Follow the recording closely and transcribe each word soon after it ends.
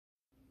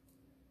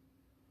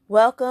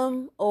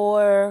Welcome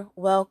or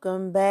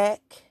welcome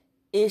back.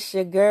 It's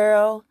your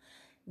girl,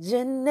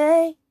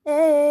 Janae Avery.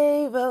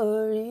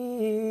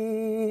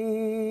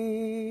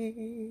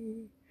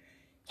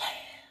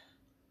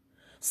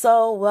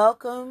 So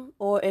welcome,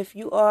 or if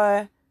you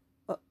are,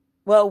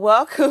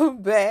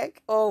 welcome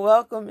back, or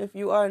welcome if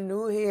you are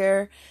new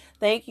here.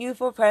 Thank you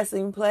for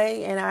pressing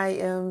play, and I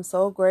am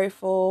so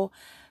grateful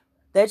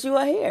that you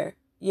are here.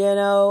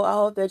 I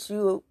hope that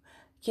you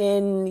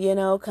can,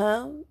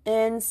 come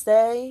and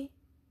stay.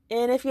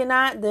 And if you're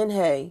not, then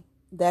hey,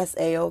 that's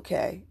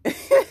a-okay.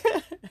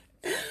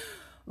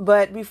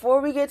 But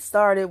before we get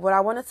started, what I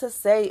wanted to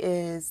say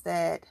is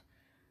that,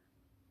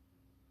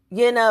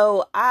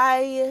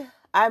 I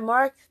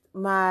marked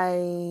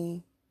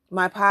my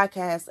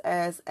podcast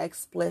as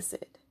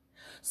explicit.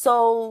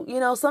 So,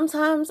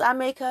 sometimes I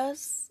may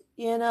cuss,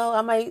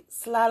 I might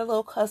slide a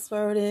little cuss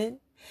word in.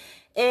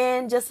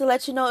 And just to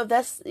let you know, if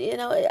that's,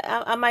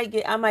 I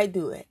might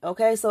do it.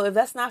 Okay. So if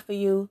that's not for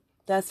you,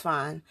 that's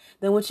fine.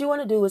 Then what you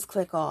want to do is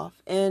click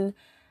off. And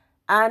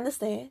I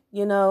understand,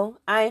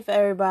 I ain't for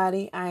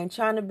everybody. I ain't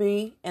trying to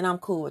be, and I'm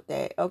cool with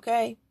that.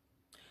 Okay.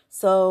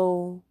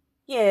 So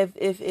yeah,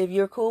 if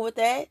you're cool with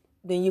that,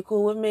 then you're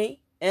cool with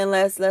me. And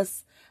let's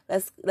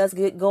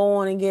go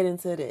on and get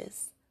into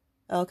this.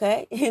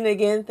 Okay. And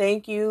again,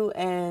 thank you,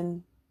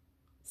 and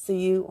see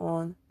you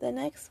on the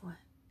next one.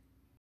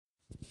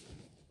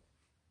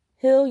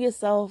 Heal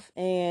yourself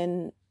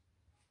and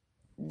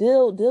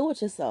deal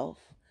with yourself.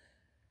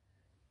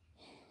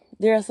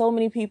 There are so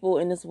many people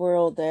in this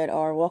world that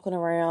are walking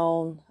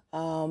around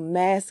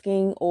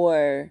masking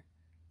or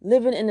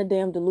living in a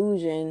damn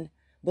delusion,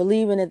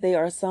 believing that they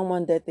are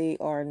someone that they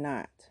are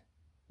not.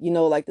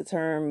 Like the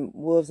term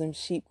wolves in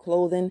sheep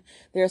clothing.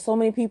 There are so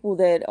many people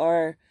that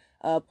are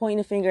pointing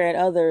a finger at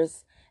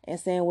others and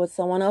saying what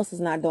someone else is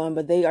not doing,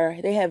 but they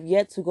have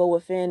yet to go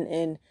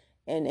within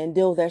and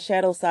deal with their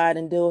shadow side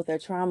and deal with their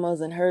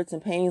traumas and hurts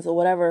and pains or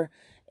whatever,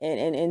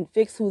 and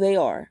fix who they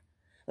are.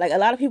 Like, a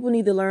lot of people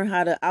need to learn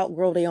how to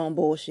outgrow their own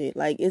bullshit.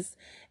 Like,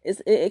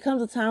 it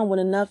comes a time when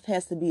enough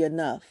has to be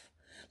enough.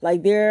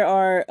 Like, there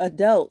are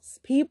adults,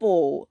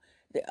 people,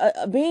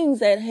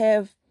 beings that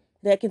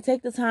can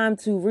take the time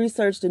to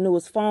research the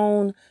newest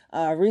phone,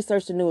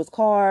 research the newest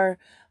car,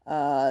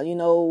 get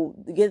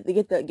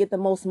the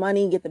most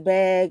money, get the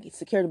bag,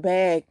 secure the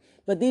bag.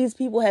 But these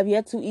people have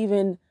yet to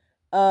even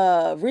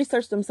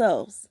research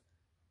themselves.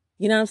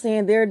 You know what I'm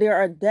saying? There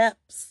are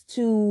depths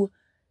to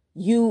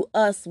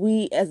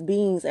we as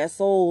beings, as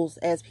souls,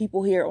 as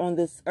people here on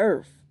this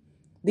earth.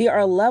 There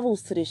are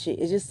levels to this shit.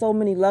 It's just so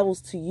many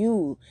levels to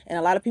you, and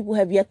a lot of people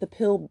have yet to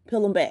peel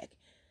them back.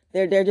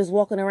 They're just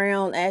walking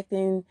around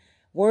acting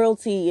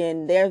royalty,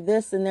 and they're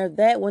this and they're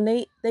that, when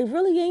they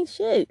really ain't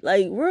shit.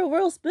 Like,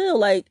 real spill.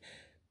 Like,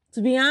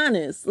 to be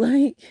honest,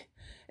 like,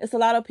 it's a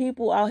lot of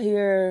people out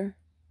here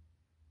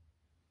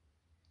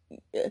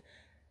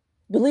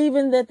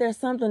believing that there's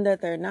something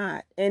that they're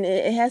not, and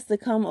it has to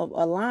come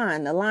a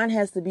line. A line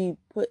has to be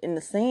put in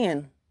the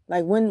sand.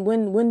 Like, when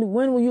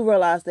will you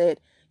realize that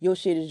your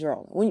shit is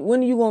drawing?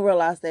 When are you gonna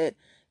realize that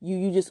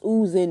you just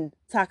oozing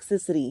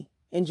toxicity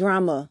and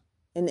drama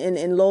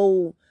and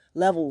low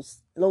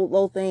levels,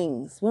 low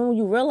things? When will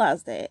you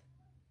realize that?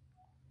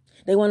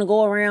 They want to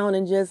go around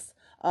and just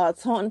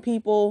taunting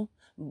people,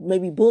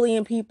 maybe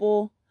bullying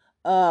people,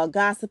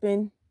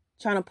 gossiping,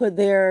 trying to put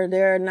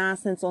their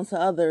nonsense onto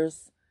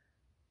others.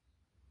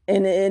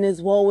 And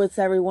it's woe, it's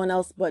everyone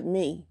else but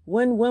me.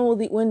 When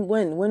will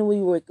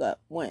you wake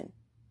up? When?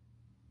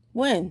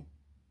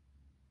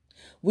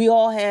 We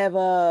all have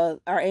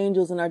our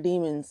angels and our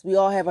demons. We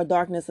all have our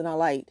darkness and our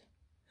light.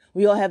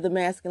 We all have the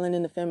masculine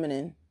and the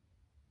feminine.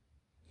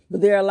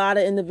 But there are a lot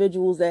of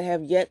individuals that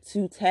have yet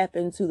to tap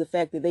into the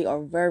fact that they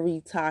are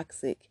very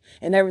toxic,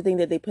 and everything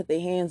that they put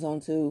their hands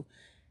onto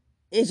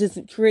is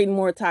just creating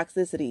more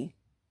toxicity.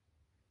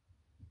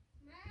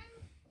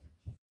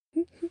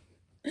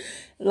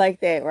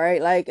 Like that,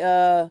 right? Like,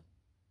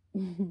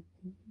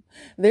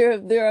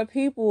 there are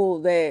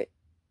people that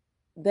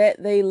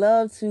they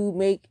love to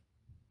make,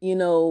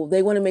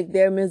 they want to make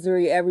their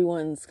misery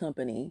everyone's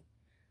company.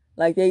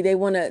 Like, they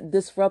want to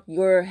disrupt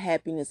your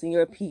happiness and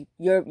your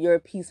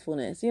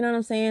peacefulness. You know what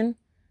I'm saying?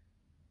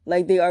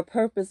 Like, they are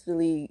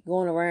purposefully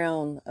going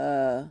around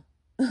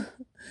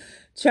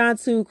trying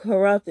to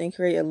corrupt and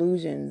create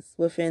illusions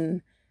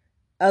within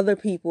other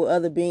people,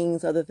 other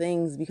beings, other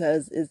things,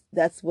 because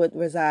that's what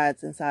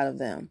resides inside of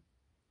them.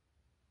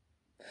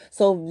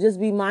 So just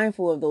be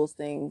mindful of those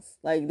things.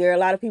 Like, there are a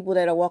lot of people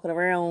that are walking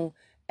around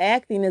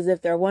acting as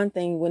if they're one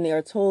thing when they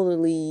are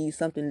totally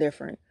something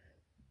different.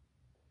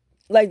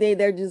 Like,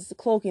 they're just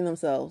cloaking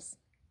themselves.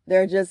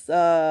 They're just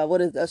a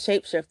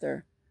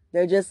shapeshifter.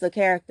 They're just a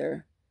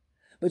character.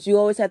 But you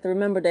always have to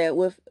remember that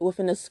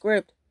within a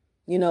script,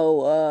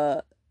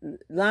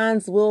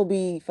 lines will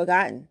be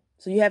forgotten.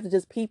 So you have to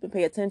just peep and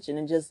pay attention,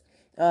 and just,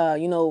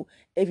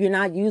 if you're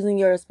not using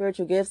your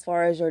spiritual gifts as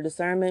far as your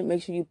discernment,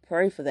 make sure you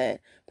pray for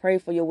that. Pray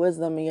for your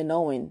wisdom and your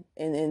knowing,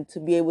 and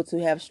to be able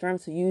to have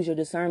strength to use your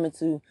discernment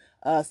to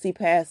see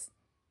past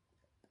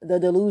the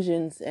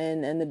delusions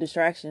and the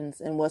distractions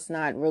and what's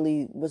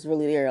really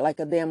there, like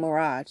a damn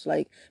mirage.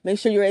 Like, make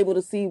sure you're able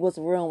to see what's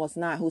real and what's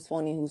not, who's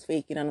phony, who's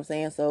fake, you know what I'm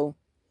saying? So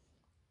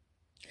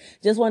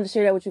just wanted to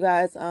share that with you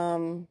guys.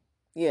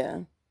 Yeah.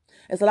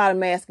 It's a lot of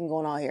masking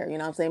going on here, you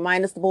know what I'm saying?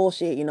 Minus the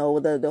bullshit,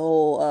 with the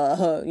whole,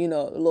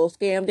 little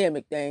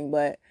scamdemic thing,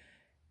 but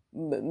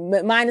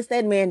minus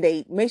that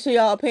mandate. Make sure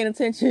y'all are paying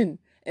attention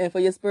and for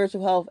your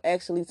spiritual health,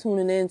 actually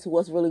tuning in to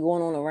what's really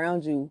going on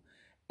around you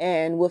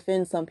and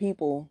within some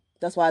people.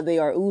 That's why they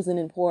are oozing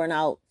and pouring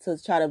out to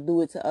try to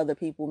do it to other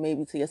people,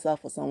 maybe to yourself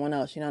or someone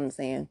else, you know what I'm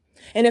saying?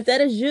 And if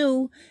that is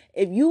you,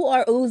 if you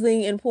are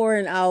oozing and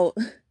pouring out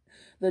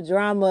the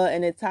drama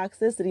and the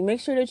toxicity,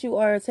 make sure that you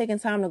are taking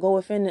time to go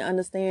within and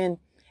understand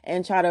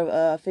and try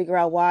to figure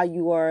out why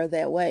you are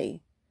that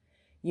way.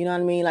 You know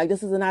what I mean? Like,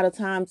 this is not a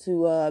time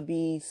to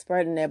be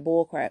spreading that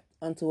bullcrap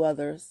unto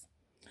others.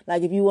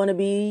 Like, if you want to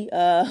be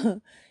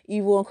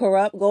evil and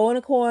corrupt, go in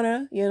a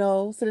corner,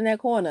 sit in that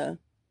corner,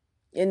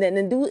 and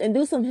then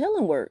do some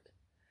healing work.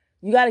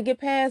 You got to get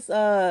past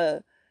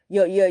your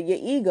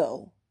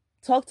ego.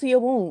 Talk to your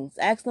wounds.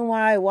 Ask them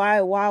why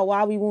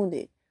we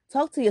wounded.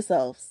 Talk to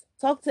yourselves.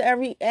 Talk to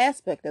every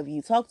aspect of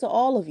you. Talk to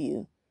all of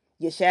you.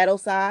 Your shadow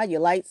side, your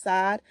light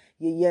side,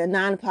 your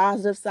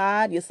non-positive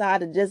side, your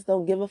side that just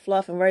don't give a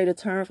fluff and ready to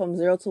turn from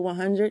 0 to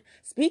 100.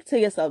 Speak to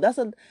yourself.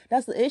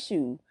 That's the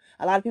issue.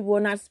 A lot of people are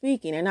not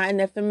speaking. They're not in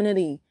their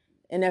femininity.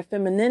 And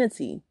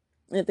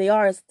if they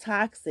are, it's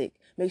toxic.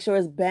 Make sure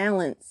it's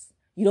balanced.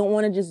 You don't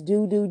want to just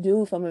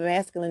do from a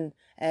masculine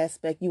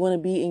aspect. You want to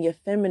be in your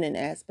feminine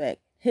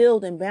aspect.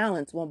 Healed and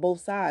balanced on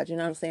both sides. You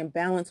know what I'm saying?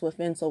 Balance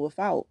within, so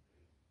without.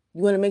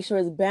 You want to make sure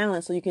it's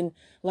balanced so you can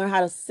learn how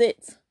to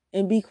sit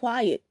and be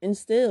quiet and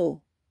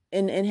still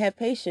and have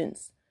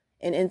patience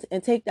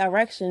and take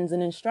directions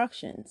and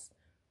instructions.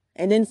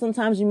 And then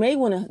sometimes you may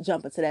want to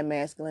jump into that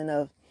masculine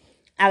of,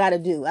 I got to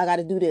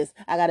do this.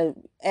 I got to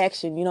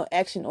action,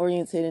 action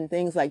oriented and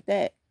things like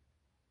that.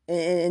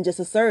 And just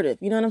assertive.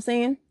 You know what I'm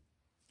saying?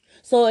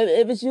 So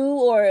if it's you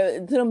or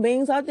to them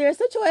beings out there,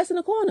 sit your ass in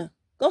the corner.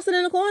 Go sit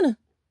in the corner.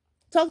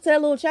 Talk to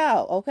that little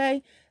child,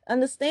 okay?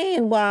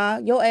 Understand why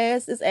your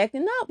ass is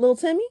acting up, little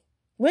Timmy.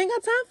 We ain't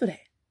got time for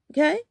that,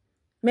 okay?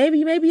 Maybe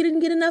you didn't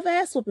get enough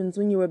ass whoopings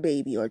when you were a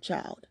baby or a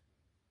child.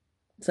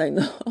 It's like,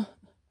 no.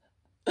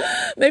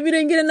 Maybe you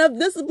didn't get enough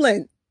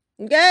discipline,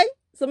 okay?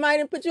 Somebody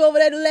didn't put you over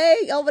that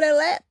leg, over that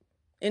lap,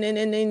 and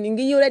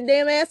give you that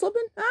damn ass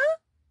whooping, huh?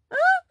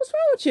 What's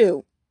wrong with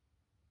you?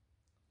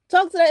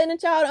 Talk to that inner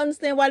child to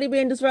understand why they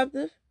being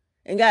disruptive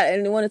and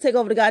they want to take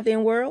over the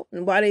goddamn world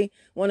and why they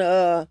want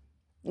to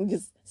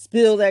just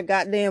spill that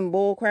goddamn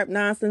bull crap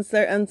nonsense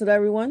unto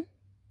everyone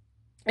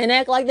and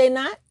act like they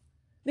not.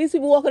 These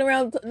people walking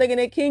around thinking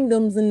they're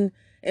kingdoms and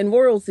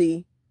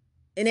royalty,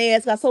 and they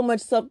got so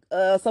much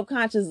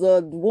subconscious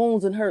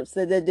wounds and hurts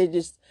that they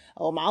just,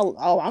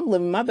 I'm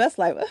living my best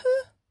life.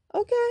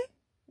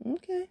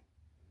 Okay.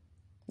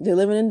 They're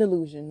living in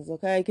delusions,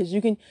 okay? Because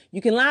you can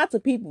lie to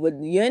people, but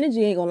your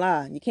energy ain't gonna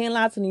lie. You can't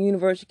lie to the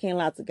universe. You can't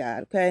lie to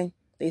God, okay?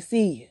 They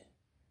see you.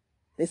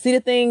 They see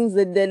the things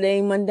that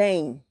ain't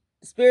mundane.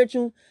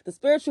 The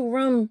spiritual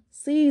realm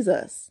sees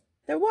us.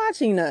 They're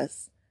watching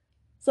us.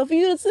 So for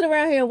you to sit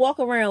around here and walk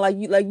around like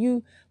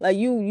you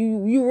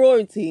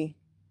royalty,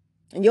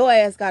 and your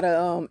ass got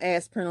a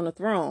ass print on the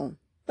throne,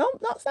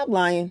 don't stop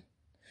lying.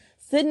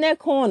 Sit in that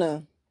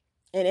corner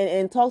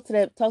and talk to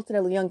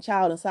that young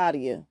child inside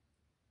of you.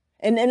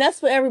 And that's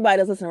for everybody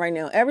that's listening right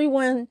now.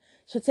 Everyone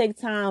should take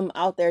time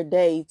out their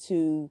day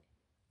to,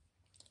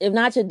 if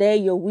not your day,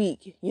 your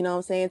week. You know what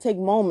I'm saying? Take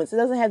moments. It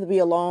doesn't have to be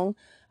a long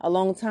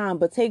time,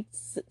 but take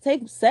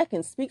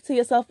seconds. Speak to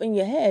yourself in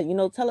your head.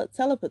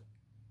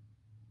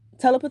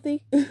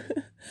 Telepathy.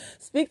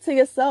 Speak to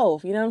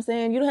yourself. You know what I'm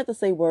saying? You don't have to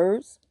say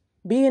words.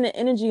 Be in the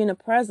energy and the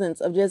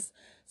presence of just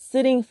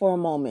sitting for a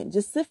moment.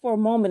 Just sit for a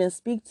moment and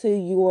speak to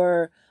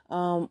your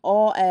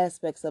all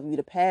aspects of you,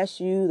 the past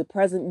you, the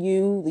present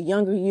you, the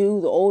younger you,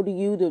 the older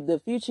you,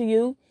 the future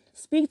you.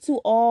 Speak to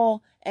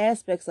all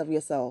aspects of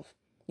yourself.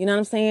 You know what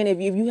I'm saying? If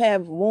you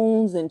have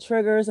wounds and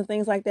triggers and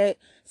things like that,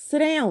 sit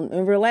down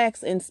and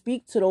relax and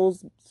speak to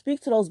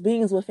those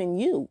beings within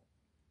you.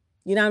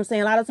 You know what I'm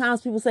saying? A lot of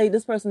times people say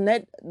this person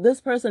and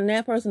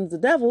that person is the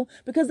devil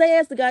because they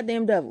ask the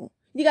goddamn devil.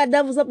 You got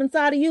devils up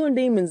inside of you and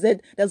demons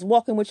that's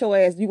walking with your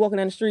ass. You walking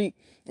down the street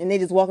and they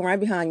just walking right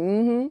behind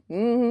you.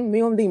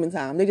 Me on demon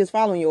time. They just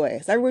following your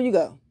ass. Everywhere you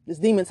go. It's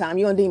demon time.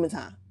 You on demon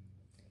time.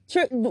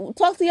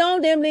 Talk to your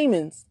own damn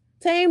demons.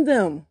 Tame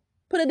them.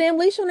 Put a damn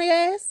leash on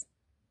their ass.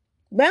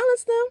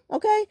 Balance them.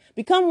 Okay?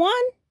 Become one.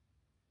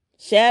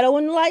 Shadow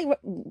and light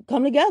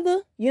come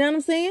together. You know what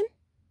I'm saying?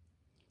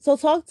 So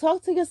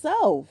talk to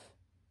yourself.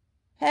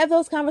 Have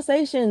those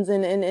conversations,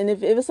 and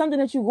if it's something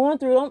that you're going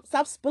through, don't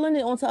stop spilling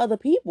it onto other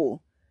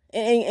people,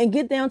 and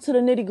get down to the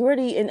nitty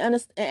gritty and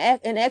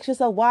ask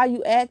yourself, why are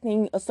you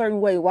acting a certain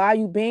way? Why are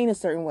you being a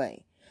certain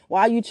way?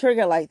 Why are you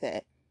triggered like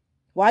that?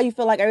 Why you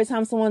feel like every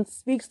time someone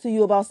speaks to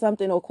you about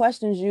something or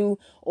questions you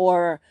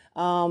or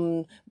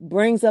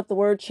brings up the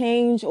word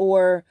change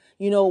or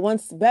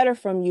wants better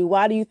from you,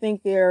 why do you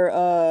think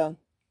they're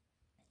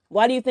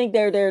Why do you think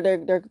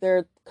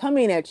they're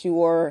coming at you,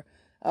 or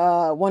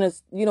want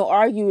to,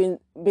 arguing,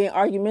 being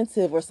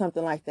argumentative or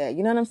something like that?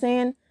 You know what I'm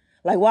saying?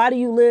 Like, why do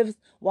you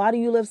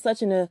live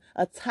such in a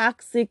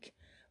toxic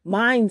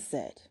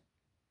mindset?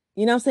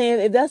 You know what I'm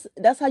saying? If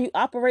that's how you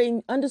operate,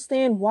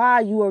 understand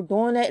why you are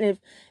doing that.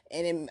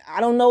 And I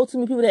don't know too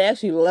many people that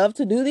actually love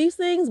to do these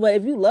things, but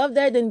if you love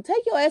that, then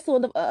take your ass to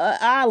an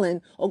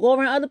island or go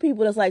around other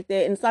people that's like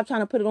that and stop trying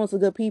to put it on to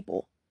good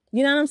people.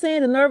 You know what I'm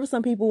saying? The nerve of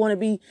some people want to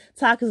be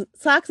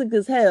toxic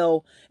as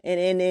hell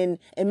and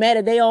mad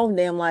at their own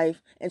damn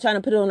life and trying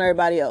to put it on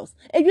everybody else.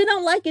 If you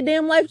don't like your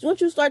damn life,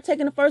 once you start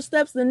taking the first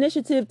steps, the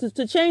initiative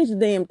to change the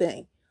damn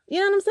thing. You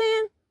know what I'm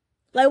saying?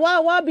 Like,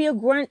 why be a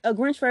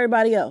Grinch for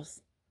everybody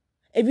else?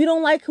 If you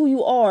don't like who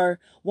you are,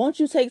 won't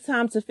you take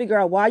time to figure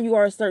out why you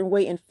are a certain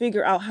way and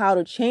figure out how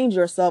to change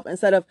yourself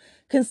instead of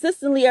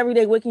consistently every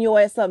day waking your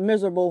ass up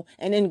miserable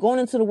and then going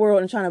into the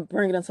world and trying to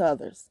bring it into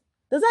others?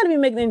 Does that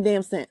even make any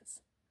damn sense?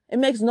 It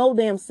makes no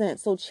damn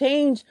sense. So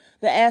change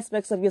the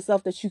aspects of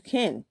yourself that you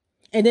can.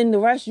 And then the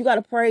rest, you got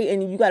to pray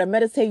and you got to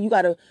meditate. You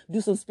got to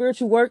do some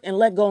spiritual work and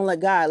let go and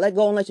let God. Let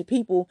go and let your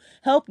people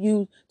help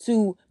you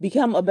to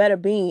become a better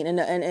being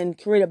and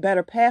create a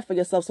better path for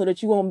yourself so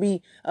that you won't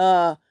be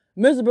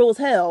miserable as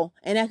hell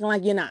and acting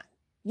like you're not.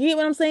 You get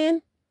what I'm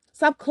saying?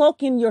 Stop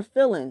cloaking your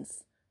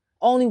feelings.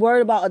 Only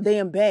worried about a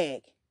damn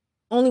bag.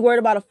 Only worried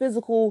about a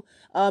physical,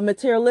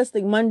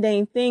 materialistic,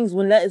 mundane things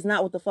when that is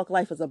not what the fuck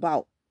life is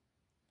about.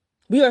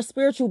 We are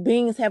spiritual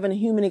beings having a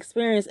human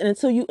experience, and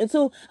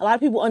until a lot of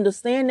people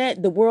understand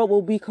that, the world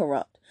will be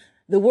corrupt.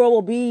 The world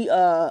will be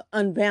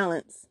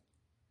unbalanced,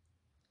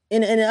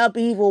 in an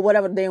upheaval,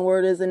 whatever the damn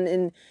word is,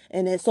 in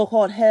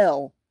so-called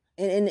hell,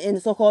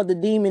 and so-called the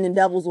demon and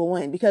devils will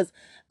win, because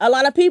a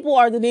lot of people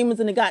are the demons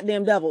and the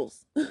goddamn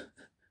devils. You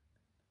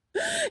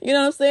know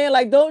what I'm saying?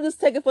 Like, don't just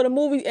take it for the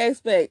movie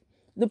aspect.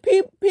 The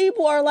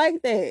people are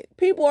like that.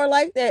 People are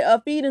like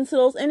that. Feed into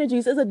those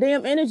energies. It's a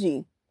damn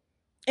energy.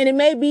 And it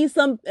may be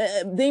some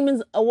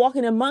demons are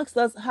walking amongst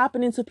us,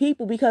 hopping into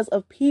people because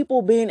of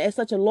people being at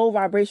such a low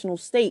vibrational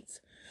state,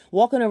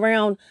 walking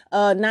around,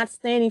 not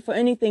standing for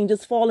anything,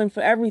 just falling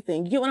for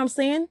everything. You get what I'm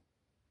saying?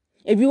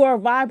 If you are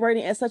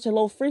vibrating at such a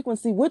low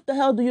frequency, what the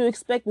hell do you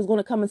expect is going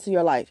to come into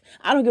your life?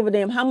 I don't give a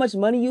damn how much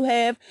money you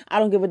have. I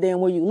don't give a damn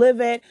where you live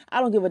at.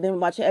 I don't give a damn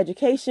about your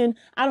education.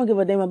 I don't give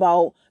a damn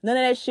about none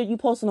of that shit you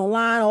posting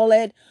online, all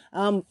that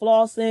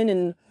flossing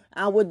and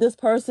I'm with this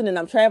person and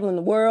I'm traveling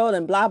the world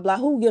and blah, blah.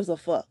 Who gives a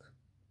fuck?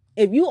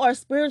 If you are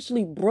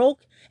spiritually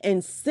broke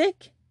and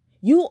sick,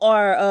 you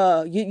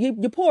are,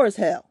 you're poor as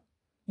hell.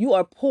 You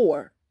are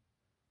poor.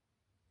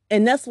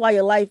 And that's why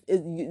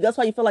that's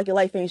why you feel like your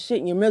life ain't shit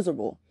and you're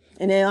miserable.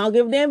 And then I don't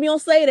give a damn if you don't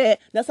say that.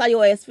 That's how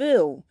your ass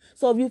feel.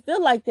 So if you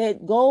feel like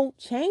that, go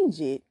change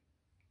it.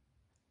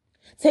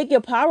 Take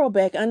your power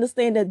back.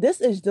 Understand that this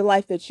is the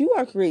life that you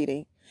are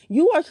creating.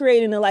 You are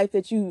creating a life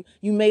that you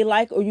may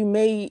like, or you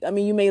may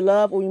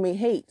love, or you may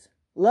hate.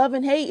 Love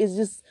and hate is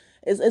just,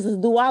 it's a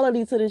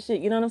duality to this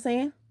shit. You know what I'm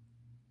saying?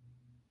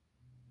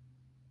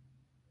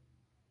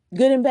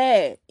 Good and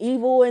bad,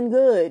 evil and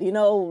good,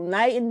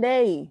 night and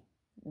day,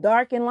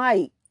 dark and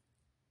light,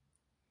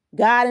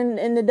 God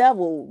and the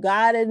devil,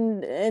 God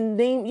and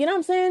demon. You know what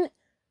I'm saying?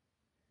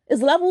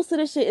 It's levels to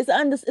this shit.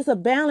 It's a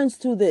balance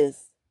to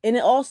this. And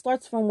it all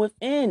starts from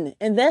within.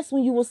 And that's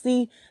when you will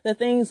see the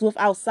things with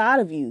outside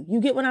of you.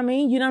 You get what I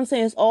mean? You know what I'm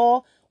saying? It's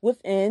all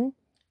within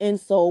and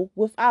so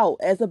without.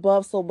 As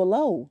above, so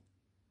below.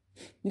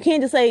 You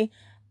can't just say,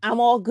 I'm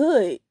all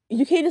good.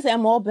 You can't just say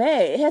I'm all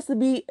bad. It has to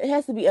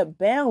be a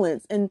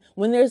balance. And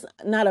when there's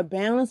not a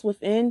balance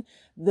within,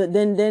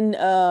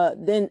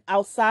 then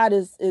outside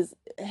is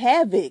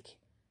havoc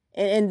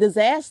and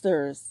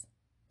disasters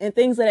and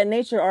things of that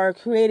nature are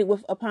created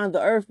upon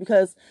the earth,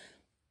 because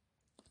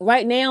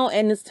right now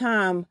in this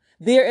time,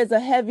 there is a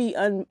heavy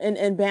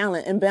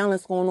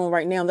imbalance going on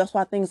right now. That's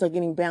why things are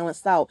getting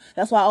balanced out.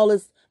 That's why all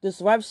this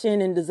disruption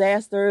and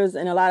disasters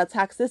and a lot of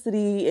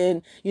toxicity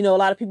and, a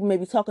lot of people may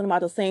be talking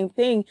about the same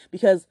thing,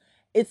 because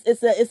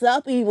it's an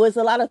upheaval. It's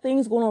a lot of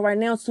things going on right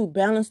now to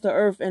balance the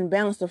earth and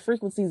balance the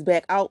frequencies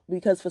back out,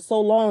 because for so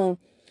long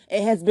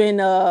it has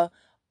been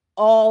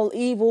all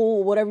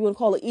evil, whatever you want to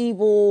call it,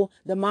 evil,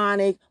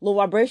 demonic, low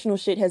vibrational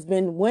shit has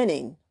been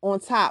winning on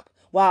top,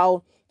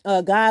 while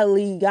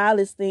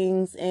godless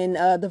things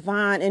and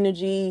divine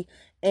energy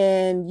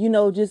and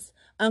just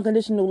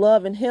unconditional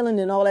love and healing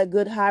and all that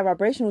good high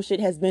vibrational shit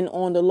has been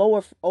on the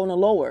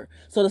lower.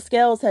 So the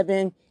scales have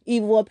been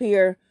evil up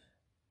here,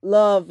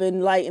 love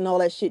and light and all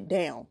that shit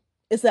down.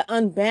 It's an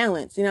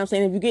unbalance. You know what I'm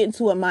saying? If you get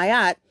into a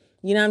Mayat,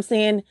 you know what I'm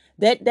saying?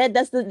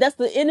 That's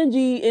the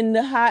energy in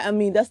the high. I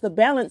mean, that's the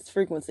balance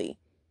frequency.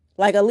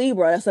 Like a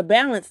Libra, that's a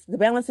balance. The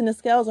balance in the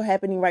scales are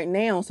happening right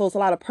now. So it's a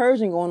lot of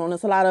purging going on.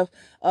 It's a lot of,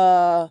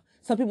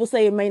 some people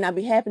say it may not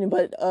be happening,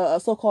 but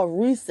a so-called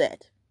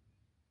reset.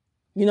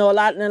 A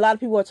lot of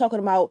people are talking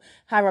about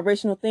high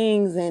vibrational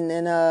things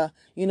and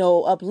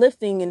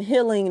uplifting and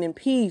healing and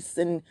peace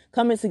and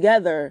coming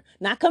together.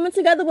 Not coming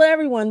together with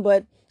everyone,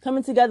 but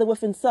coming together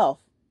with himself.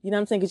 You know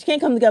what I'm saying? Because you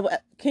can't come together.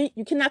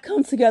 You cannot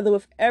come together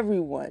with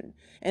everyone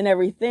and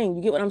everything.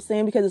 You get what I'm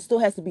saying? Because it still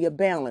has to be a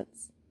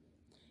balance.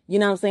 You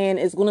know what I'm saying?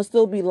 It's going to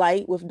still be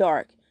light with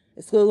dark.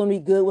 It's still going to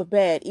be good with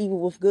bad, evil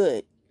with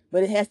good.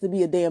 But it has to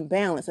be a damn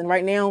balance. And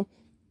right now,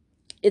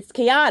 it's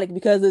chaotic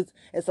because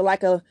it's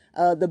like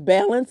the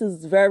balance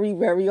is very,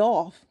 very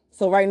off.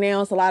 So right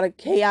now, it's a lot of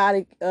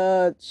chaotic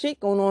shit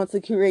going on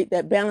to create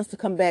that balance to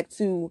come back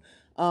to,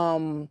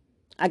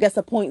 I guess,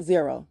 a point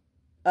zero,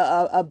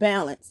 a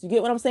balance. You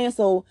get what I'm saying?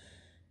 So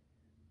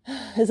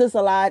it's just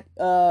a lot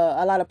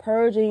of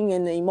purging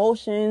and the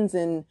emotions,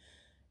 and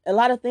a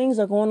lot of things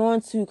are going on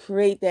to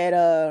create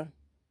that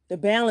the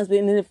balance.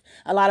 And if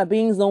a lot of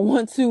beings don't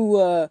want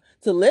to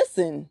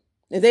listen,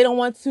 if they don't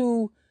want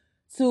to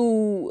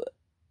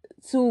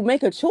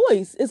make a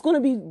choice, it's going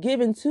to be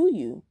given to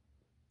you.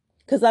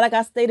 Because like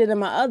I stated in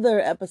my other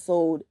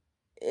episode,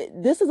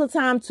 this is a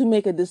time to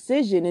make a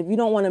decision. If you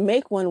don't want to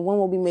make one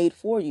will be made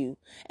for you.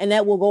 And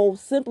that will go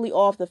simply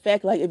off the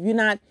fact, like, if you're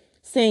not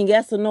saying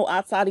yes or no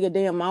outside of your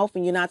damn mouth,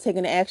 and you're not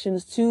taking the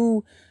actions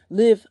to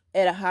live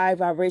at a high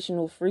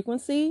vibrational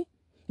frequency,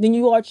 then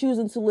you are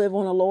choosing to live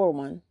on a lower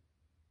one.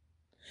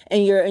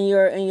 And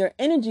your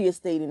energy is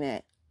stating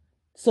that.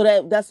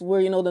 So that's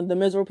where, the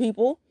miserable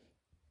people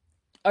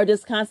are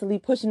just constantly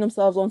pushing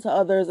themselves onto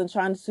others and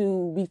trying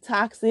to be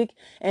toxic.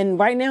 And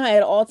right now at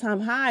an all-time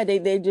high,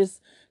 they're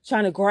just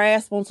trying to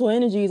grasp onto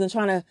energies and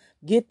trying to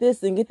get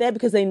this and get that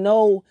because they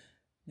know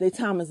their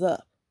time is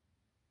up.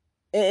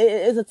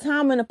 It's a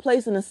time and a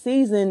place and a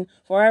season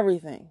for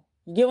everything.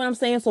 You get what I'm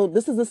saying? So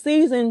this is a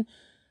season.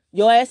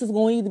 Your ass is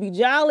going to either be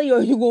jolly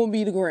or you're going to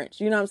be the Grinch.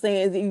 You know what I'm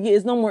saying?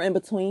 It's no more in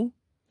between.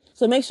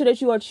 So make sure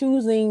that you are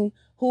choosing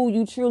who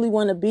you truly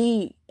want to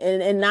be,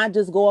 and not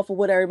just go off of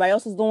what everybody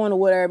else is doing or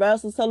what everybody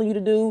else is telling you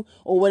to do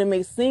or what it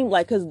may seem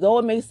like. Because though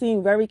it may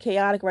seem very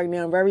chaotic right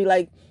now, very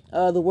like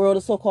the world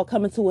is so-called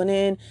coming to an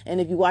end. And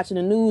if you're watching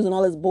the news and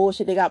all this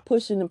bullshit they got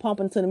pushing and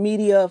pumping to the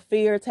media,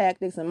 fear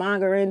tactics and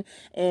mongering,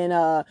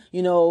 and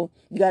you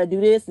got to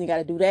do this and you got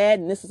to do that,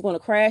 and this is going to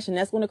crash and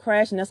that's going to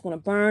crash and that's going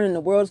to burn, and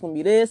the world is going to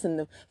be this, and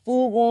the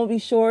food going to be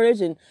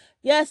shortage. And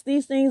yes,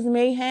 these things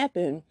may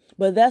happen.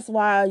 But that's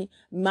why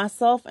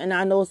myself, and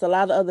I know it's a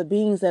lot of other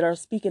beings that are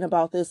speaking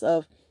about this,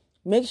 of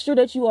make sure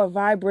that you are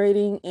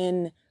vibrating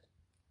and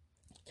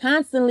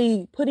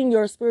constantly putting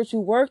your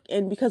spiritual work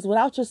in, because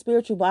without your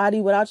spiritual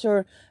body, without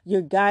your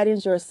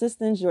guidance, your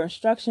assistance, your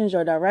instructions,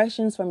 your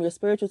directions from your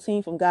spiritual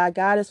team, from God,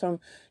 Goddess,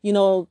 from,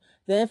 the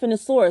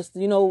infinite source,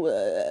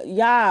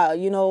 Yah,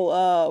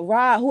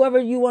 Ra, whoever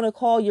you want to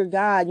call your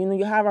God,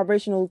 your high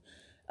vibrational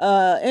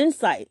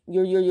insight,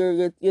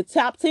 your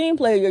top team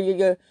player,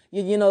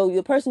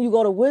 your person you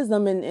go to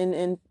wisdom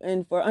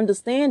and for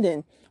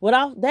understanding.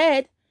 Without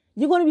that,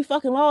 you're going to be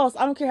fucking lost.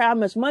 I don't care how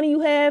much money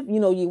you have,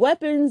 your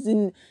weapons,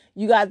 and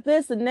you got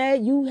this and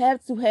that. You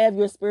have to have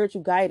your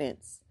spiritual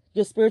guidance,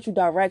 your spiritual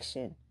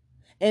direction.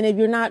 And if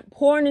you're not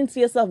pouring into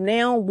yourself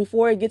now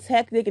before it gets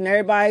hectic and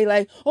everybody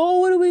like, oh,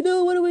 what do we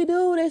do? What do we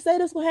do? They say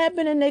this will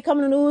happen, and they come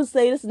in the news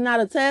say this is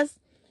not a test.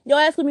 Your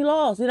ass gonna be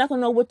lost. You're not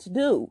gonna know what to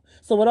do.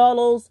 So with all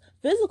those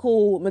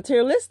physical,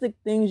 materialistic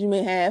things you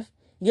may have,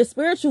 your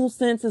spiritual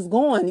sense is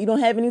gone. You don't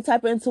have any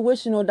type of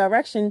intuition or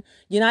direction.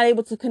 You're not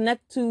able to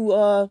connect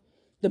to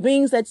the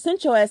beings that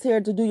sent your ass here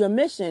to do your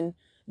mission.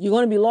 You're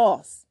gonna be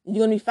lost.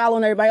 You're gonna be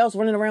following everybody else,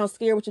 running around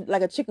scared with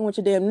like a chicken with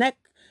your damn neck,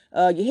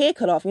 your head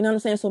cut off. You know what I'm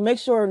saying? So make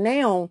sure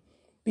now,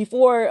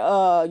 before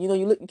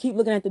you keep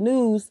looking at the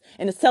news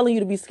and it's telling you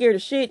to be scared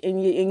of shit,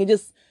 and you're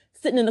just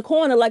sitting in the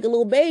corner like a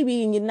little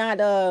baby, and you're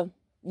not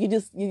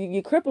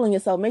you're crippling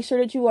yourself. Make sure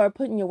that you are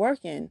putting your work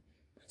in,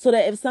 so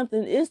that if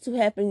something is to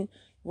happen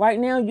right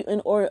now,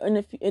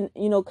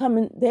 in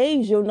coming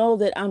days, you'll know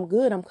that I'm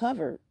good, I'm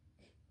covered.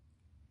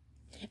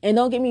 And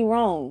don't get me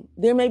wrong,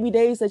 there may be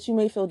days that you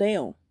may feel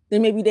down. There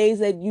may be days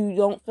that you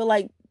don't feel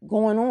like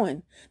going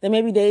on. There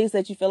may be days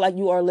that you feel like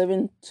you are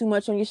living too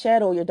much on your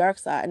shadow, your dark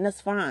side, and that's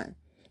fine.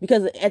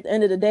 Because at the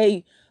end of the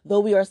day,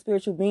 though we are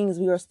spiritual beings,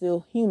 we are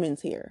still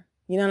humans here.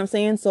 You know what I'm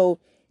saying? So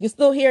you're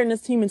still here in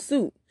this human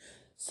suit.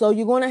 So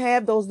you're going to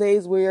have those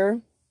days where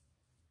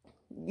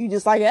you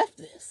just like, F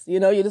this,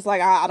 you're just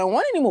like, I don't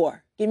want any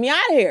more. Get me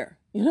out of here.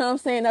 You know what I'm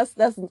saying?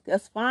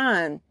 That's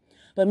fine.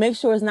 But make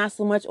sure it's not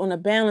so much on a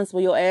balance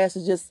where your ass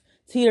is just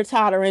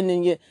teeter-tottering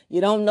and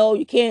you don't know,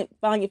 you can't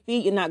find your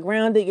feet, you're not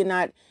grounded, you're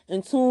not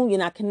in tune, you're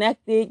not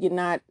connected, you're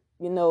not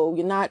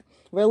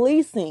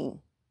releasing.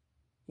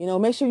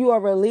 Make sure you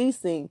are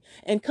releasing.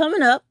 And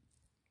coming up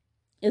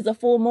is a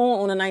full moon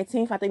on the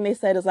 19th. I think they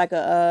said it's like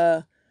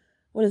a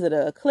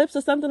eclipse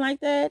or something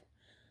like that.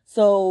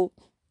 So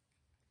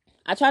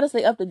I try to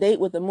stay up to date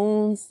with the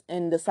moons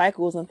and the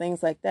cycles and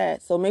things like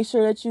that. So make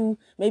sure that you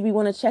maybe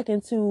want to check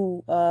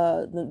into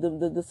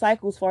the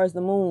cycles as far as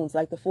the moons,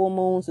 like the full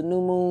moons, the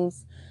new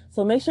moons.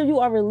 So make sure you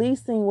are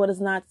releasing what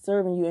is not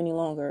serving you any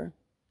longer.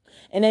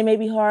 And it may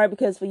be hard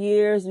because for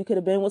years you could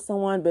have been with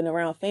someone, been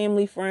around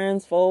family,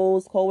 friends,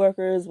 foes,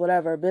 coworkers,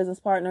 whatever, business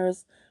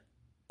partners.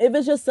 If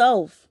it's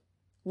yourself,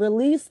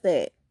 release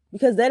that.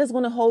 Because that is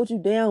going to hold you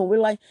down.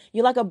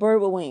 You're like a bird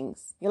with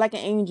wings. You're like an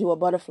angel, a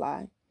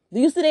butterfly. Do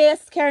you see their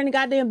asses carrying a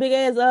goddamn big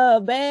ass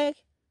bag?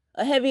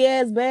 A heavy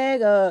ass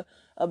bag, a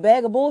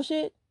bag of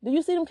bullshit? Do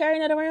you see them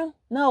carrying that around?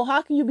 No.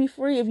 How can you be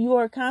free if you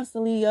are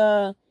constantly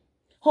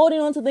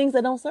holding on to things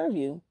that don't serve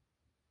you?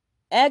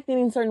 Acting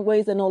in certain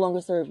ways that no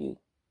longer serve you.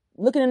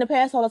 Looking in the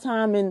past all the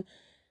time and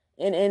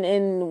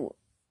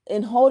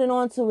holding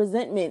on to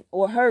resentment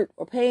or hurt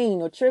or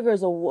pain or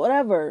triggers or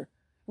whatever.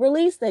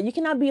 Release that. You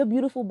cannot be a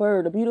beautiful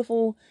bird,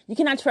 you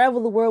cannot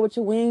travel the world with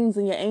your wings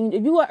and your angel.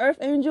 If you are earth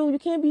angel, you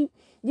ain't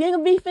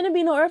gonna be finna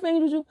be no earth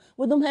angel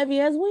with them heavy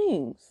ass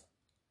wings.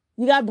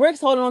 You got bricks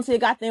holding on to your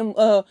goddamn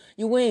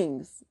your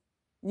wings.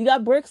 You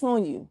got bricks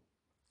on you.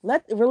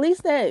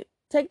 Release that.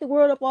 Take the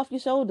world up off your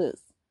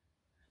shoulders.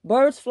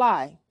 Birds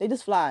fly. They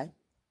just fly.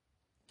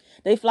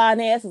 They fly and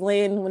their asses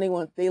land when they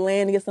want. They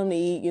land to get something to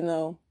eat, you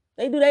know.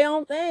 They do their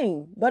own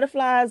thing.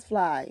 Butterflies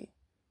fly.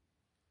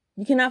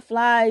 You cannot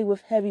fly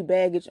with heavy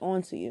baggage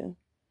onto you.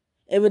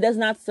 If it does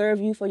not serve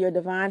you for your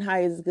divine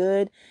highest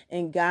good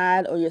and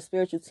God or your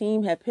spiritual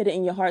team have put it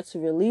in your heart to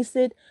release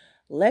it,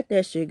 let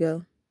that shit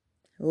go.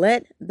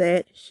 Let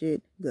that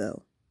shit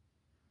go.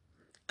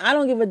 I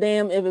don't give a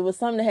damn if it was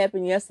something that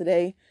happened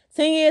yesterday.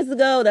 10 years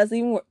ago, that's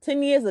even more.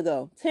 10 years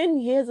ago. 10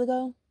 years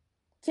ago.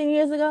 10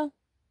 years ago.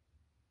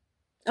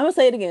 I'm going to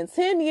say it again.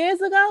 10 years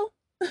ago.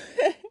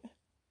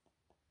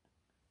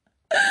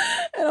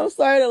 And I'm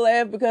sorry to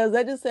laugh because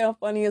that just sounds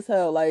funny as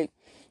hell. Like,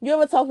 you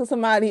ever talk to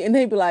somebody and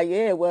they be like,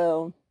 yeah,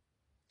 well,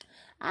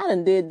 I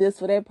done did this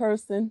for that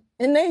person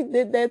and they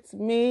did that to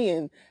me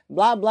and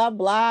blah, blah,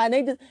 blah. And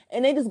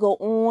they just go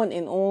on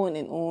and on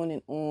and on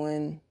and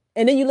on.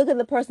 And then you look at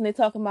the person they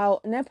talking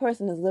about and that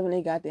person is living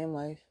their goddamn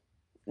life.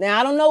 Now,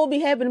 I don't know what be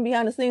happening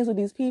behind the scenes with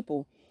these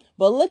people,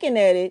 but looking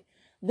at it,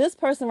 this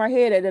person right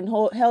here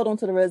that held on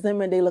to the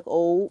resentment, they look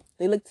old,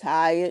 they look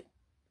tired,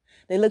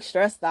 they look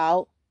stressed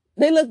out,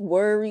 they look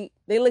worried,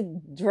 they look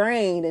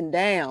drained and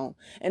down.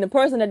 And the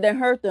person that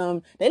hurt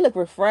them, they look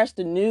refreshed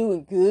and new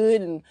and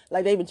good and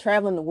like they've been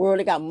traveling the world,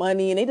 they got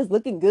money and they just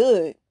looking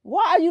good.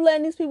 Why are you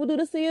letting these people do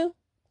this to you?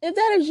 If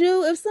that is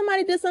you, if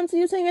somebody did something to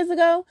you 10 years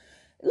ago,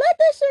 let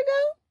that shit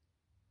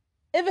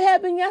go. If it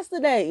happened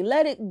yesterday,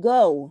 let it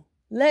go.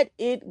 Let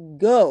it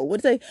go.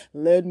 What say?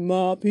 Let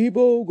my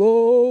people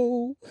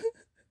go.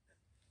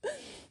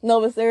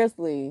 No, but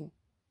seriously,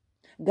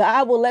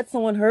 God will let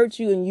someone hurt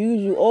you and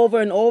use you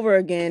over and over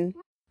again.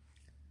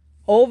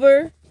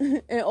 Over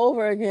and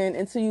over again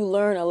until you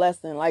learn a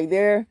lesson. Like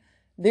there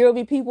will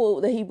be people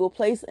that he will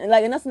place and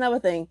that's another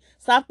thing.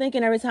 Stop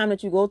thinking every time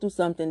that you go through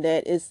something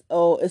that it's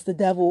the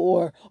devil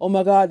or oh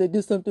my God, they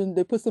did something,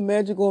 they put some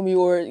magic on me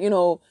or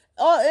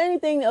or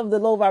anything of the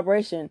low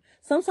vibration.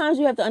 Sometimes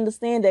you have to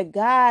understand that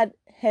God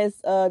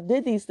has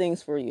did these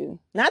things for you,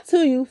 not to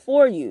you,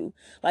 for you.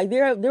 Like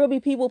there will be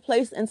people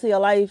placed into your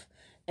life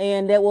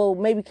and that will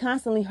maybe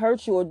constantly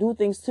hurt you or do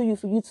things to you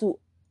for you to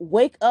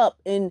wake up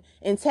and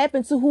tap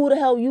into who the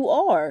hell you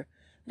are.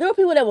 There are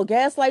people that will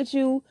gaslight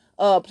you,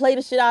 play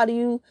the shit out of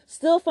you,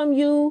 steal from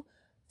you,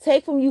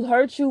 take from you,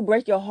 hurt you,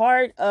 break your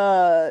heart,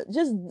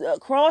 just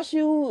cross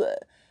you,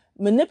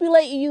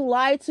 manipulate you,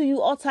 lie to you,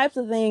 all types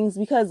of things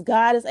because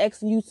God is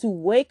asking you to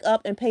wake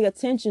up and pay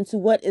attention to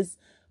what is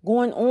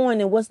going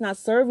on and what's not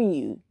serving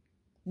you.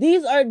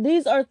 These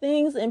are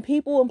things and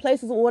people and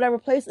places or whatever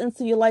placed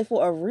into your life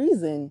for a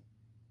reason.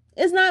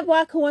 It's not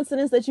by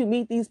coincidence that you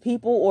meet these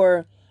people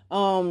or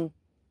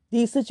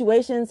these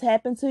situations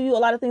happen to you. A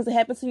lot of things that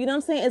happen to you, know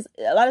what I'm saying?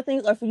 A lot of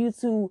things are for you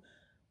to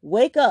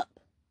wake up,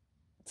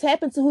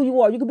 tap into who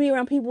you are. You could be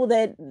around people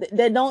that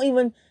don't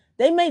even,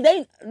 let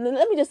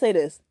me just say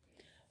this.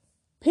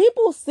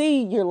 People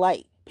see your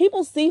light.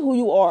 People see who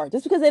you are.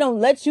 Just because they don't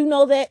let you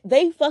know that,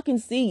 they fucking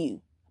see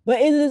you. But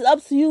it is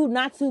up to you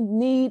not to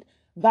need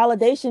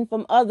validation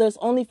from others,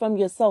 only from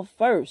yourself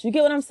first. You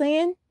get what I'm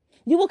saying?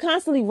 You will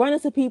constantly run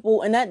into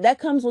people, and that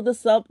comes with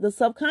the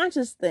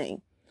subconscious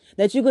thing.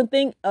 That you can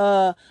think,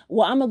 well,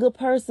 I'm a good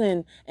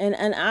person and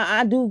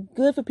I do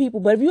good for people.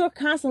 But if you are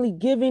constantly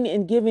giving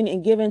and giving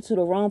and giving to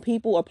the wrong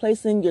people or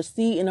placing your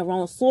seed in the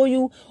wrong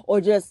soil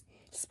or just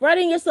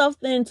spreading yourself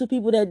thin to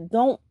people that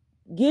don't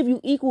give you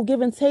equal give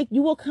and take,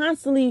 you will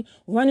constantly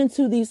run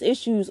into these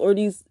issues or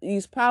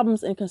these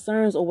problems and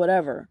concerns or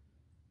whatever.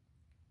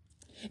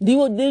 You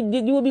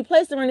will be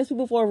placed around these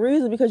people for a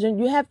reason because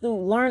you have to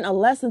learn a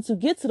lesson to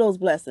get to those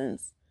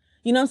blessings.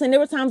 You know what I'm saying? There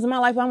were times in my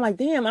life where I'm like,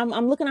 damn,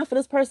 I'm looking out for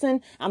this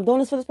person. I'm doing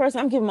this for this person.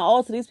 I'm giving my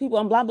all to these people.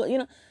 I'm blah, blah.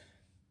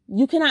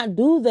 You cannot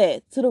do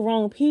that to the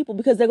wrong people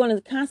because they're going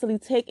to constantly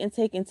take and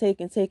take and take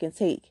and take and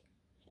take.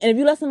 And if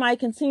you let somebody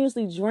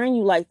continuously drain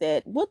you like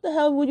that, what the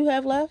hell would you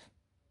have left?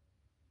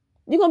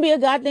 You're going to be a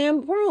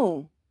goddamn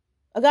prune,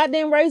 a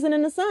goddamn raisin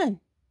in the sun.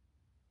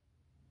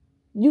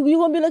 You're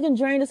going to be looking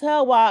drained as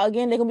hell while,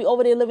 again, they're going to be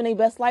over there living their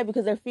best life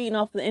because they're feeding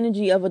off the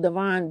energy of a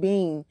divine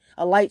being,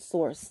 a light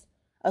source,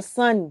 a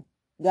sun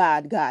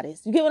god,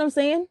 goddess. You get what I'm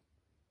saying?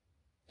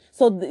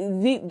 So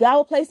God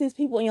will place these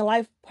people in your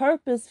life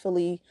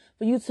purposefully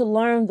for you to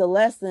learn the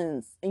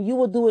lessons. And you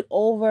will do it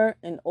over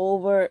and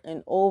over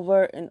and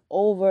over and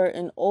over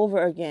and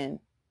over again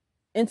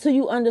until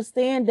you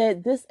understand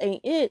that this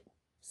ain't it,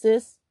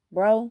 sis,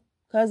 bro,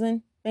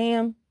 cousin,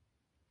 Bam.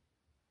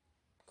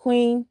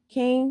 Queen,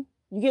 king.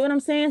 You get what I'm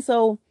saying?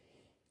 So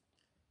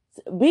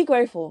be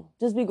grateful.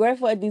 Just be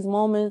grateful at these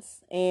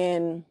moments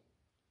and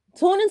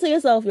tune into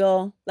yourself,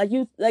 y'all. Like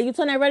you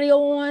turn that radio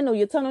on, or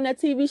you turn on that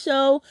TV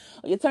show,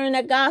 or you turn on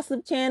that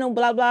gossip channel,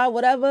 blah blah,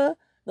 whatever.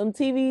 Them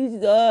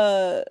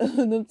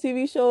them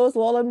TV shows,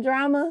 all them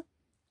drama.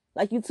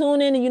 Like you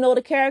tune in and you know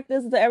the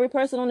characters to every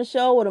person on the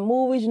show or the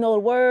movies, you know the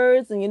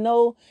words, and you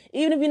know,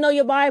 even if you know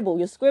your Bible,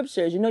 your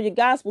scriptures, you know your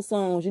gospel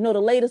songs, you know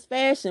the latest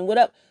fashion,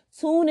 whatever.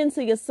 Tune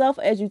into yourself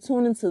as you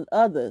tune into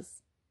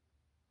others.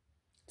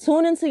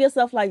 Tune into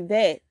yourself like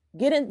that.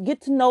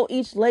 Get to know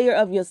each layer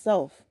of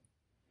yourself.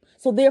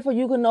 So therefore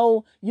you can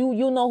know, you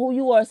know who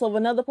you are. So if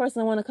another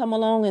person want to come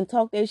along and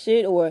talk their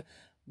shit, or,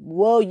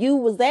 well, you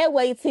was that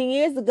way 10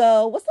 years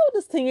ago. What's up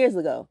with this 10 years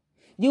ago?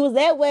 You was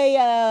that way,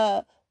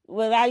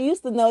 when I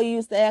used to know you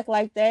used to act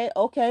like that.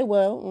 Okay,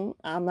 well,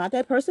 I'm not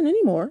that person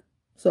anymore.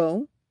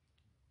 So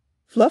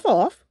fluff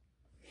off.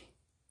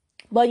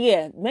 But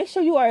yeah, make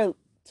sure you are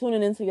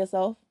tuning into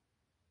yourself.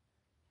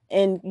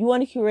 And you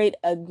want to create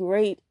a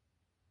great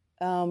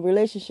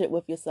relationship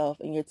with yourself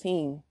and your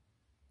team.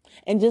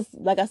 And just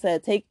like I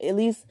said, take at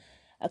least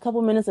a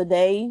couple minutes a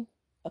day,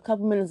 a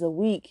couple minutes a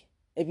week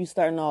if you're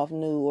starting off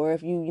new, or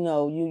if you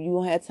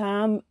don't have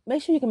time,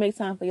 make sure you can make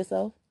time for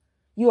yourself.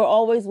 You are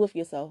always with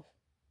yourself.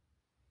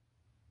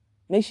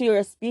 Make sure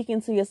you're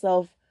speaking to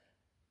yourself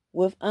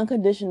with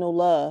unconditional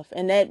love.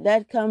 And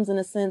that comes in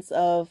a sense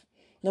of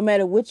no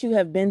matter what you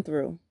have been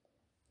through,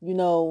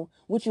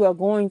 what you are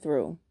going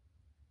through.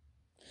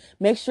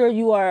 Make sure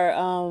you are,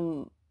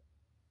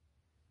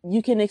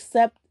 you can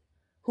accept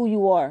who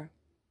you are.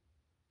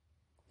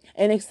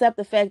 And accept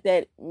the fact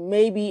that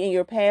maybe in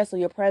your past or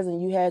your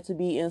present, you had to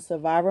be in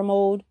survivor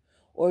mode,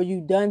 or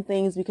you done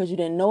things because you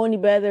didn't know any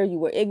better, you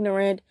were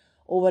ignorant,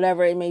 or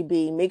whatever it may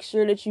be. Make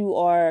sure that you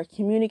are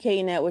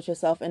communicating that with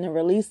yourself and then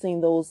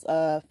releasing those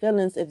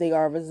feelings if they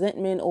are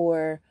resentment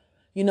or,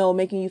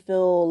 making you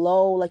feel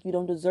low, like you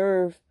don't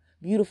deserve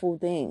beautiful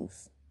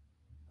things.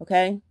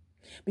 Okay?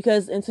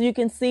 Because until you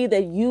can see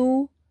that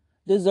you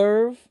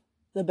deserve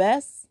the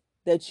best,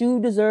 that you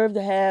deserve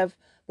to have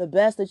the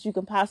best that you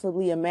can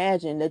possibly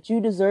imagine, that you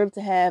deserve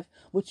to have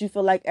what you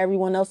feel like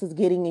everyone else is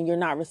getting and you're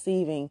not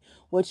receiving,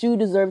 what you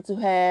deserve to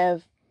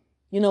have,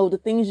 the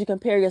things you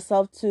compare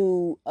yourself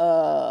to, you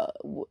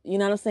know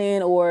what I'm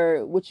saying,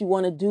 or what you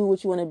want to do,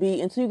 what you want to be,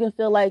 until you can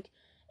feel like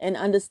and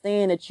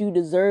understand that you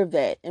deserve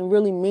that and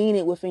really mean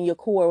it within your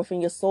core,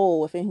 within your soul,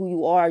 within who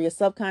you are, your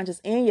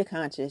subconscious and your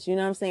conscious, you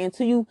know what I'm saying,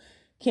 until you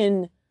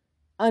can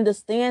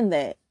understand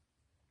that,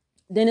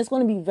 then it's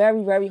going to be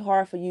very, very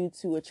hard for you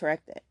to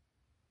attract that.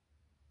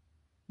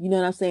 You know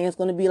what I'm saying? It's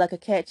going to be like a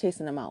cat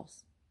chasing a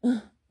mouse.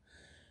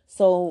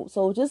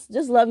 So just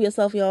love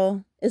yourself,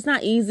 y'all. It's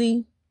not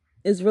easy.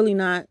 It's really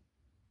not.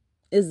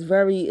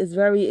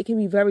 It can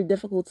be very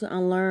difficult to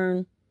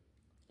unlearn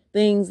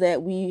things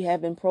that we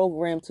have been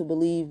programmed to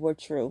believe were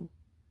true.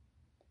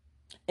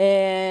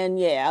 And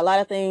yeah, a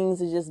lot of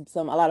things is just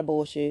a lot of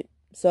bullshit.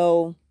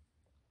 So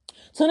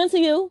tune into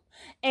you,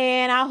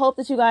 and I hope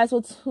that you guys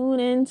will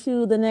tune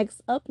into the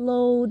next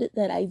upload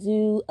that I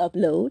do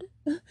upload.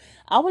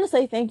 I want to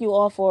say thank you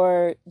all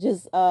for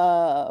just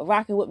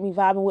rocking with me,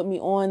 vibing with me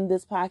on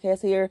this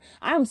podcast here.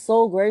 I am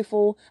so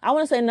grateful. I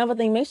want to say another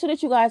thing. Make sure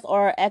that you guys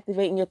are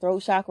activating your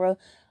throat chakra.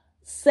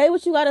 Say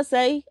what you gotta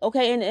say,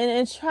 okay,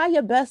 and try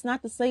your best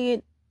not to say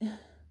it.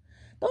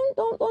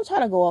 Don't try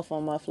to go off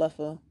on my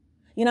fluffer.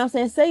 You know what I'm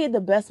saying? Say it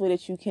the best way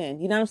that you can.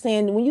 You know what I'm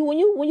saying? When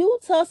you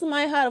tell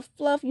somebody how to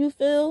fluff you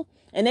feel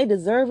and they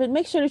deserve it,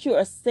 make sure that you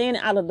are saying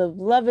it out of the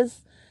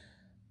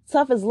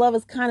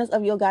toughest kindness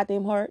of your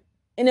goddamn heart.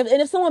 And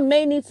if someone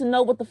may need to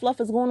know what the fluff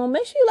is going on,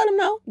 make sure you let them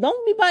know.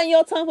 Don't be biting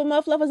your tongue for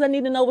motherfuckers that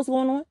need to know what's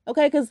going on.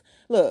 Okay? Because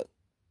look.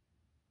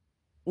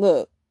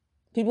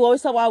 People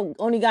always talk about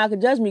only God can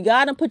judge me.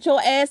 God done put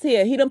your ass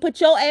here. He done put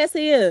your ass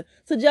here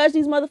to judge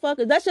these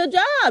motherfuckers. That's your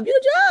job.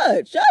 You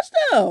judge. Judge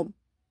them.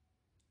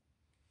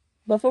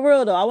 But for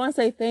real though, I want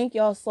to say thank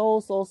y'all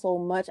so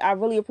much. I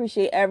really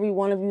appreciate every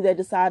one of you that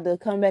decided to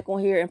come back on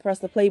here and press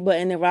the play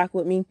button and rock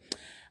with me.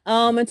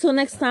 Until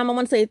next time, I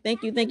want to say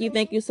thank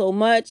you so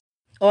much.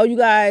 All you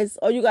guys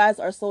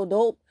are so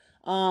dope.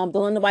 Don't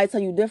let nobody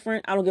tell you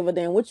different. I don't give a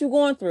damn what you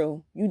going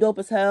through. You dope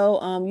as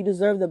hell. You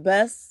deserve the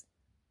best.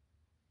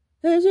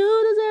 Cause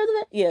you deserve the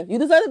best. Yeah, you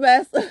deserve the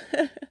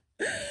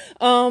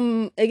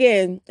best.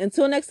 Again,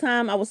 until next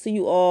time, I will see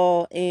you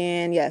all.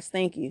 And yes,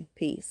 thank you.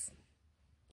 Peace.